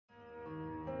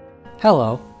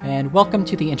Hello, and welcome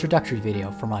to the introductory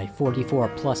video for my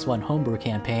 4d4+1 homebrew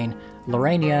campaign,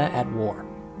 Lirania at War.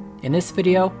 In this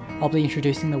video, I'll be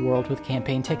introducing the world where the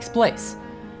campaign takes place,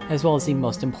 as well as the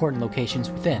most important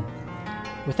locations within.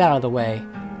 With that out of the way,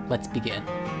 let's begin.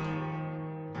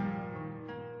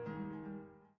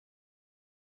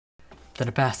 The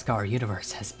Nabascar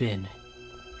universe has been,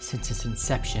 since its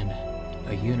inception,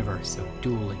 a universe of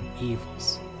dueling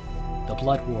evils. The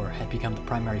Blood War had become the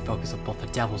primary focus of both the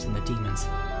devils and the demons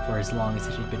for as long as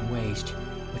it had been waged,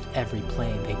 with every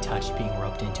plane they touched being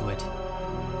roped into it.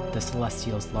 The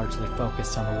Celestials largely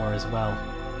focused on the war as well,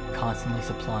 constantly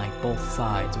supplying both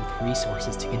sides with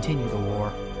resources to continue the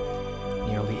war.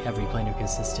 Nearly every plane of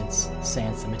existence,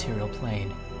 sans the material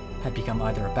plane, had become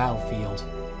either a battlefield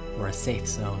or a safe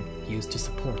zone used to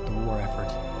support the war effort.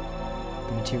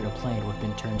 The material plane would have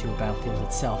been turned to a battlefield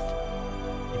itself,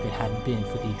 if it hadn't been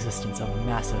for the existence of a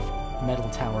massive metal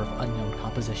tower of unknown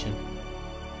composition.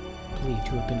 Believed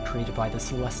to have been created by the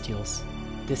Celestials,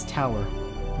 this tower,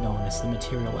 known as the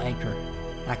Material Anchor,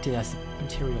 acted as the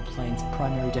material plane's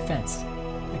primary defense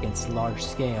against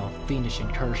large-scale, fiendish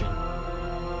incursion.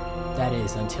 That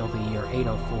is, until the year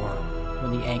 804,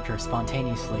 when the anchor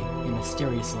spontaneously and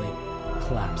mysteriously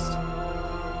collapsed.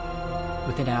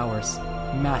 Within hours,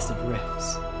 massive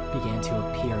rifts began to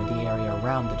appear in the area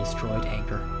around the destroyed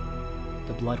anchor.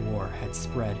 The Blood War had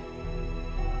spread.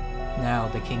 Now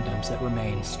the kingdoms that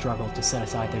remain struggle to set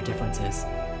aside their differences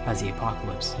as the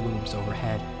apocalypse looms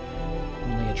overhead.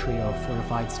 Only a trio of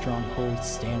fortified strongholds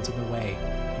stands in the way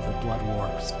of the Blood War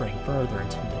spreading further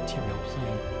into the material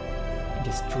plane and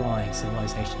destroying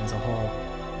civilization as a whole.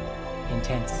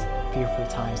 Intense, fearful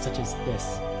times such as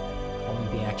this,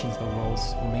 only the actions of the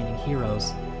world's remaining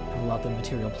heroes have allowed the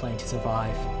material plane to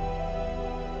survive.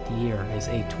 The year is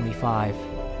 825.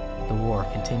 The war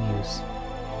continues.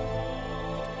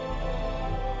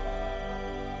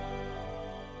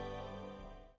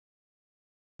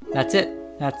 That's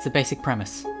it. That's the basic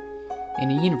premise.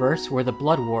 In a universe where the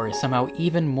Blood War is somehow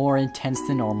even more intense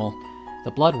than normal,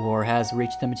 the Blood War has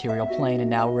reached the material plane and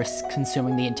now risks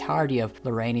consuming the entirety of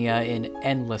Lirania in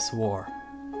endless war.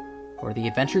 What are the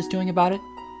adventurers doing about it?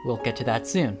 We'll get to that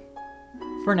soon.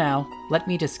 For now, let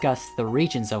me discuss the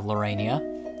regions of Lirania,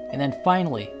 and then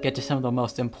finally get to some of the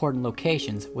most important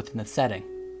locations within the setting.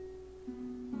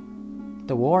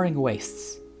 The Warring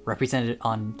Wastes, represented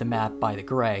on the map by the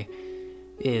gray,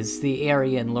 is the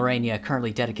area in Lirania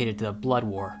currently dedicated to the Blood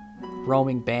War.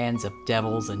 Roaming bands of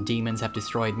devils and demons have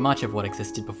destroyed much of what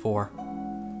existed before.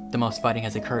 The most fighting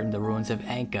has occurred in the ruins of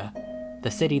Anka, the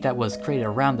city that was created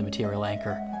around the material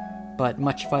anchor, but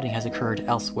much fighting has occurred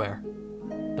elsewhere.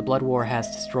 The Blood War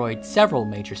has destroyed several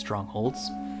major strongholds,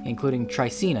 including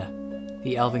Tricina,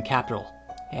 the elven capital,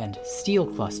 and Steel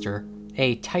Cluster,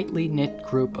 a tightly knit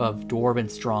group of dwarven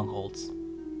strongholds.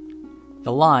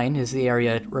 The Line is the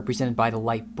area represented by the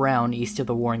light brown east of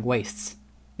the Warring Wastes.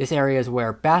 This area is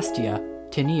where Bastia,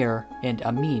 Tanir, and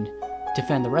Amin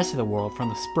defend the rest of the world from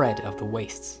the spread of the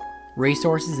Wastes.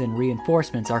 Resources and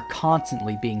reinforcements are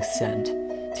constantly being sent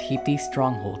to keep these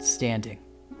strongholds standing.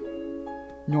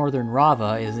 Northern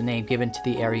Rava is the name given to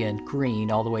the area in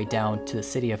green all the way down to the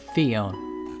city of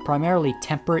Fion. Primarily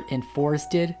temperate and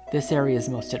forested, this area is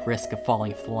most at risk of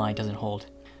falling if the line doesn't hold.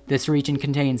 This region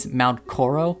contains Mount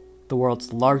Koro, the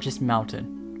world's largest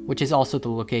mountain, which is also the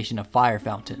location of Fire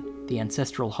Fountain, the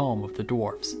ancestral home of the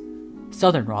dwarves.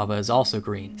 Southern Rava is also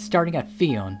green, starting at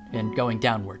Fion and going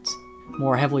downwards.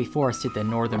 More heavily forested than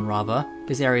Northern Rava,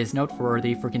 this area is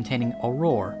noteworthy for containing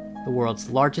Aurora, the world's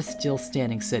largest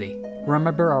still-standing city.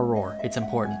 Remember Aurora, it's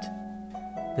important.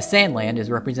 The Sandland is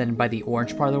represented by the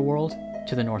orange part of the world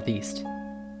to the northeast.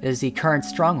 It is the current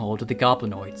stronghold of the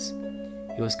Goblinoids.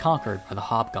 It was conquered by the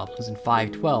Hobgoblins in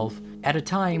 512, at a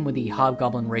time when the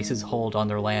Hobgoblin race's hold on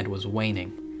their land was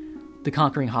waning. The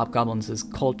conquering Hobgoblins'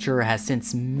 culture has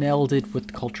since melded with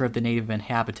the culture of the native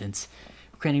inhabitants,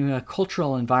 creating a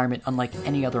cultural environment unlike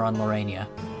any other on Lirania.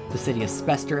 The city of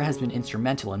Spester has been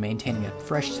instrumental in maintaining a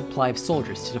fresh supply of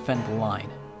soldiers to defend the line.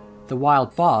 The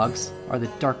Wild Bogs are the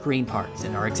dark green parts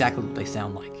and are exactly what they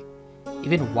sound like.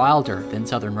 Even wilder than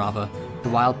Southern Rava, the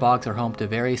Wild Bogs are home to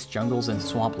various jungles and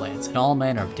swamplands and all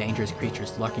manner of dangerous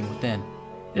creatures lurking within.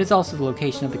 It is also the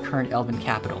location of the current elven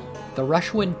capital. The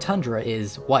Rushwind Tundra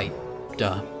is white.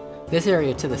 Duh. This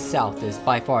area to the south is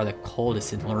by far the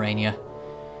coldest in Lirania.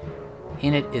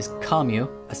 In it is Commu,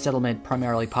 a settlement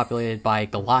primarily populated by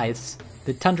Goliaths.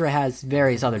 The tundra has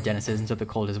various other denizens of the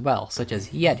cold as well, such as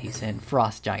Yetis and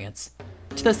Frost Giants.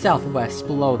 To the southwest,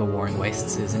 below the Warring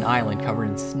Wastes, is an island covered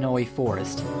in snowy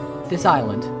forest. This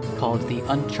island, called the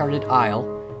Uncharted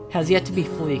Isle, has yet to be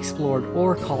fully explored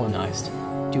or colonized.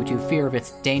 due to fear of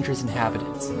its dangerous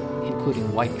inhabitants,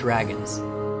 including white dragons.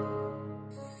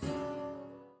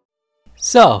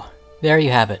 So, there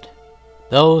you have it.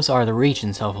 Those are the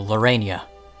regions of Lirania.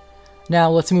 Now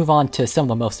let's move on to some of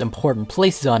the most important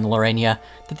places on Lirania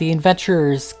that the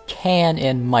adventurers can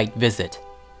and might visit.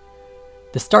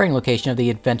 The starting location of the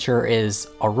adventure is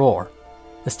Aurora.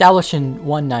 Established in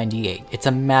 198, it's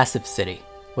a massive city,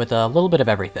 with a little bit of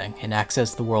everything, and acts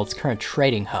as the world's current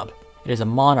trading hub. It is a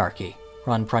monarchy,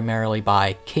 run primarily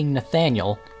by King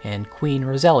Nathaniel and Queen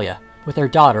Roselia, with their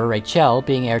daughter Rachel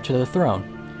being heir to the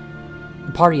throne.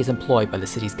 The party is employed by the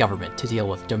city's government to deal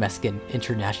with domestic and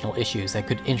international issues that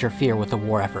could interfere with the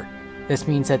war effort. This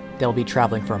means that they'll be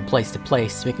traveling from place to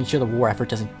place, making sure the war effort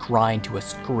doesn't grind to a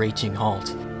screeching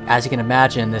halt. As you can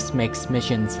imagine, this makes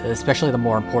missions, especially the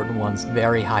more important ones,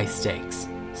 very high stakes.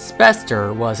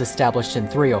 Spester was established in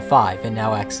 305 and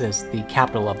now acts as the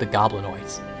capital of the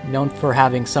Goblinoids. Known for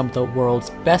having some of the world's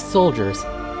best soldiers,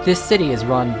 this city is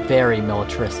run very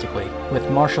militaristically, with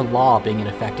martial law being in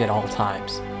effect at all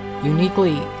times.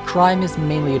 Uniquely, crime is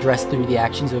mainly addressed through the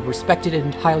actions of respected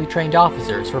and highly trained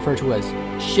officers, referred to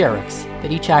as sheriffs,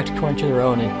 that each act according to their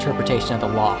own interpretation of the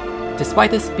law.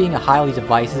 Despite this being a highly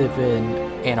divisive and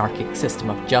anarchic system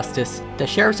of justice, the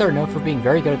sheriffs are known for being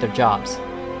very good at their jobs.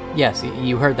 Yes,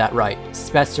 you heard that right.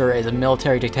 Spester is a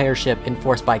military dictatorship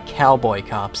enforced by cowboy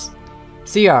cops.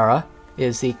 Ciara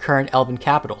is the current elven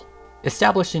capital.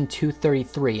 Established in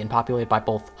 233 and populated by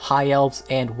both high elves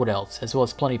and wood elves, as well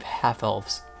as plenty of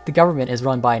half-elves. The government is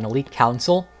run by an elite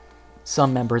council,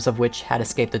 some members of which had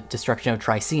escaped the destruction of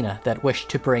Tricina, that wished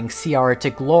to bring Ciara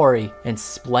to glory and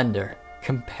splendor,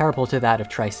 comparable to that of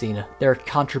Tricina. Their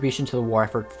contribution to the war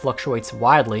effort fluctuates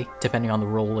wildly, depending on the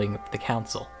ruling of the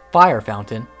council. Fire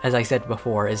Fountain, as I said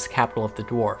before, is the capital of the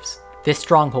dwarves. This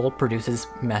stronghold produces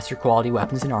master-quality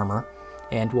weapons and armor,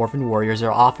 and dwarven warriors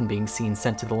are often being seen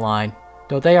sent to the line.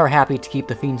 Though they are happy to keep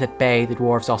the fiends at bay, the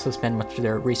dwarves also spend much of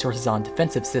their resources on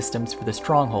defensive systems for the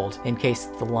stronghold, in case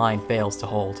the line fails to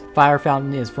hold. Fire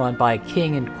Fountain is run by a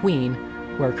king and queen,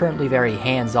 who are currently very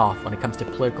hands-off when it comes to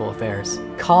political affairs.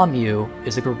 Commu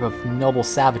is a group of noble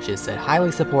savages that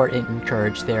highly support and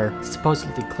encourage their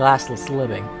supposedly classless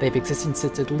living. They've existed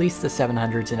since at least the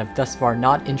 700s and have thus far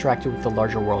not interacted with the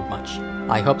larger world much.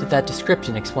 I hope that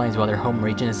description explains why their home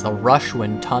region is the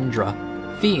Rushwind Tundra.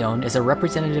 Fion is a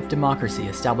representative democracy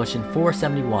established in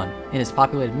 471 and is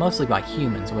populated mostly by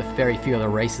humans, with very few other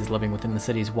races living within the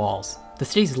city's walls. The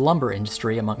city's lumber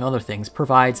industry, among other things,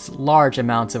 provides large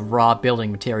amounts of raw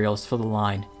building materials for the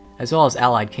line, as well as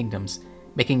allied kingdoms,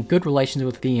 making good relations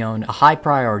with Fion a high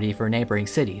priority for neighboring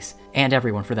cities, and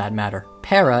everyone for that matter.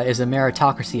 Para is a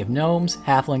meritocracy of gnomes,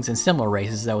 halflings, and similar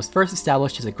races that was first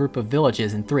established as a group of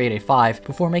villages in 385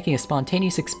 before making a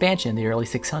spontaneous expansion in the early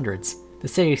 600s. The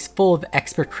city is full of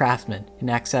expert craftsmen and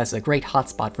acts as a great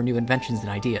hotspot for new inventions and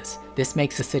ideas. This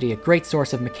makes the city a great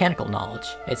source of mechanical knowledge.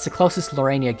 It's the closest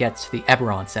Lirania gets to the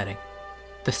Eberron setting.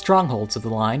 The strongholds of the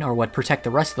line are what protect the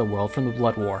rest of the world from the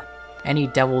Blood War. Any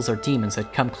devils or demons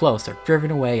that come close are driven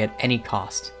away at any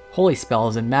cost. Holy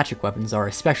spells and magic weapons are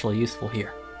especially useful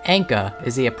here. Anka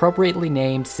is the appropriately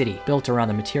named city built around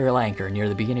the material anchor near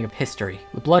the beginning of history.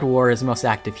 The Blood War is most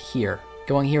active here.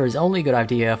 Going here is only a good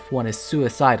idea if one is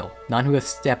suicidal. None who have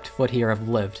stepped foot here have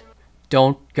lived.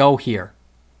 Don't go here.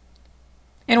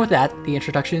 And with that, the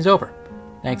introduction is over.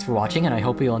 Thanks for watching, and I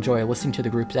hope you'll enjoy listening to the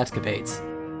group's escapades.